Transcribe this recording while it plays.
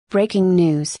Breaking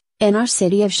news, in our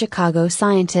city of Chicago,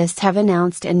 scientists have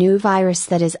announced a new virus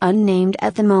that is unnamed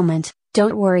at the moment.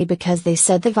 Don't worry, because they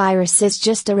said the virus is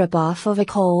just a ripoff of a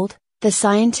cold. The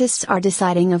scientists are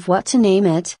deciding of what to name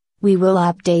it. We will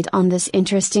update on this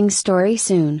interesting story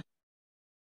soon.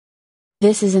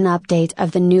 This is an update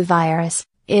of the new virus.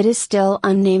 It is still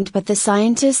unnamed, but the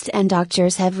scientists and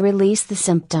doctors have released the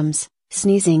symptoms: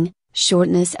 sneezing,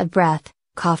 shortness of breath,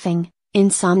 coughing,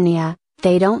 insomnia.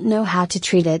 They don't know how to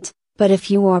treat it, but if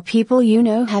you or people you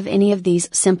know have any of these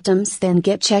symptoms, then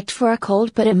get checked for a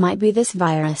cold, but it might be this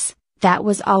virus. That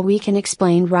was all we can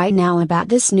explain right now about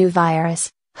this new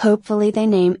virus. Hopefully they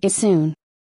name it soon.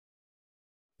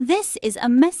 This is a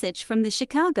message from the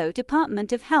Chicago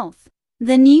Department of Health.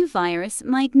 The new virus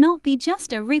might not be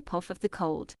just a ripoff of the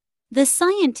cold. The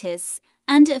scientists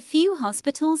and a few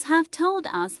hospitals have told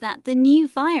us that the new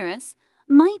virus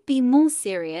might be more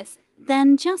serious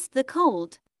than just the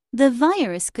cold. The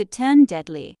virus could turn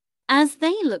deadly. As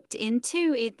they looked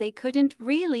into it, they couldn't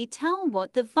really tell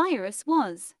what the virus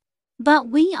was. But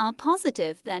we are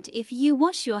positive that if you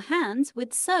wash your hands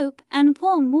with soap and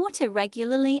warm water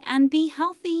regularly and be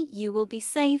healthy, you will be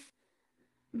safe.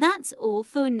 That's all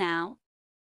for now.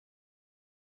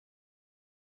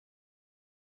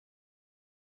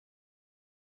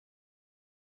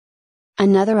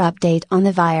 Another update on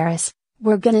the virus.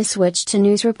 We're gonna switch to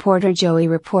news reporter Joey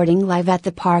reporting live at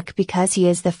the park because he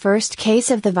is the first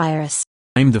case of the virus.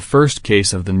 I'm the first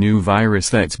case of the new virus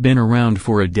that's been around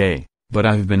for a day, but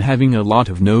I've been having a lot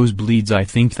of nosebleeds. I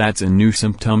think that's a new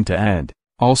symptom to add.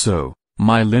 Also,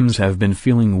 my limbs have been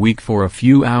feeling weak for a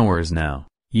few hours now.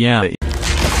 Yeah,